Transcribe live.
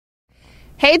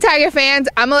Hey Tiger fans,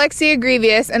 I'm Alexia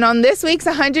Grevious, and on this week's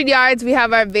 100 Yards, we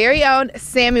have our very own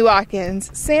Sammy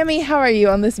Watkins. Sammy, how are you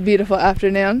on this beautiful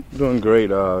afternoon? Doing great.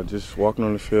 Just walking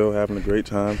on the field, having a great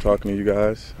time, talking to you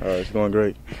guys. It's going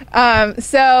great.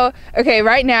 Okay,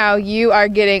 right now you are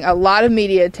getting a lot of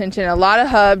media attention, a lot of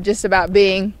hub just about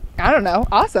being,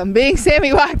 awesome, being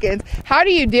Sammy Watkins. How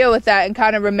do you deal with that and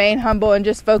kind of remain humble and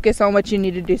just focus on what you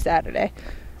need to do Saturday?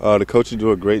 The coaches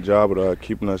do a great job of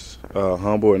keeping us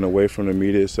humble and away from the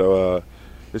media. So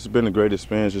this has been a great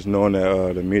experience, just knowing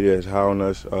that the media is high on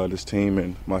us, this team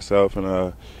and myself,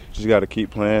 and just got to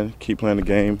keep playing the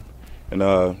game, and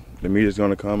the media is going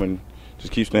to come, and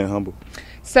just keep staying humble.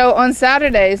 So on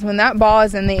Saturdays, when that ball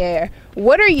is in the air,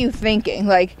 what are you thinking?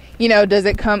 Like, does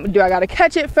it come? Do I got to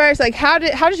catch it first? Like, how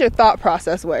does your thought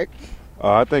process work?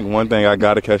 I think one thing, I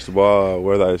got to catch the ball,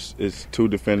 whether it's two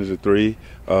defenders or three.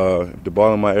 The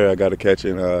ball in my area, I got to catch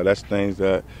it. That's things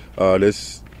that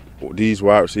these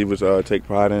wide receivers take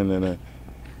pride in, and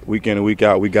week in and week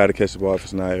out, we got to catch the ball if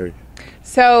it's in our area.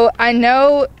 So I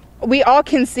know we all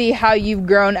can see how you've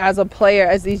grown as a player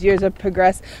as these years have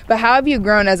progressed, but how have you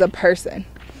grown as a person?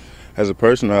 As a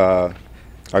person, I've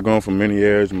grown for many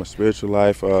years in my spiritual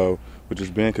life, which is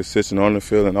being consistent on the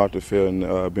field and off the field,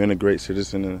 and being a great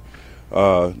citizen, and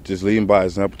just leading by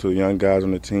example to the young guys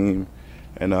on the team,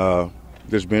 and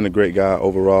just being a great guy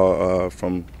overall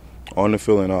from on the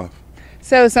field and off.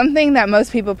 So something that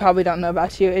most people probably don't know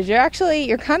about you is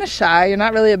you're kind of shy. You're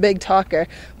not really a big talker,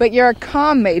 but you're a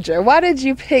comm major. Why did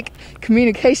you pick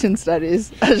communication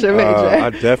studies as your major? I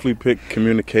definitely picked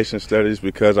communication studies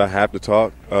because I have to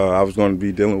talk. I was going to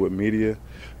be dealing with media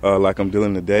like I'm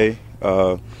dealing today,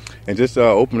 and just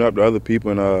open up to other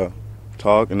people and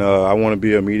talk. And I want to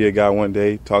be a media guy one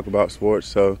day, talk about sports.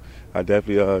 So I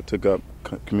definitely took up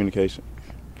communication.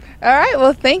 All right,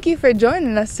 well, thank you for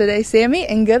joining us today, Sammy,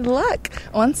 and good luck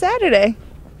on Saturday.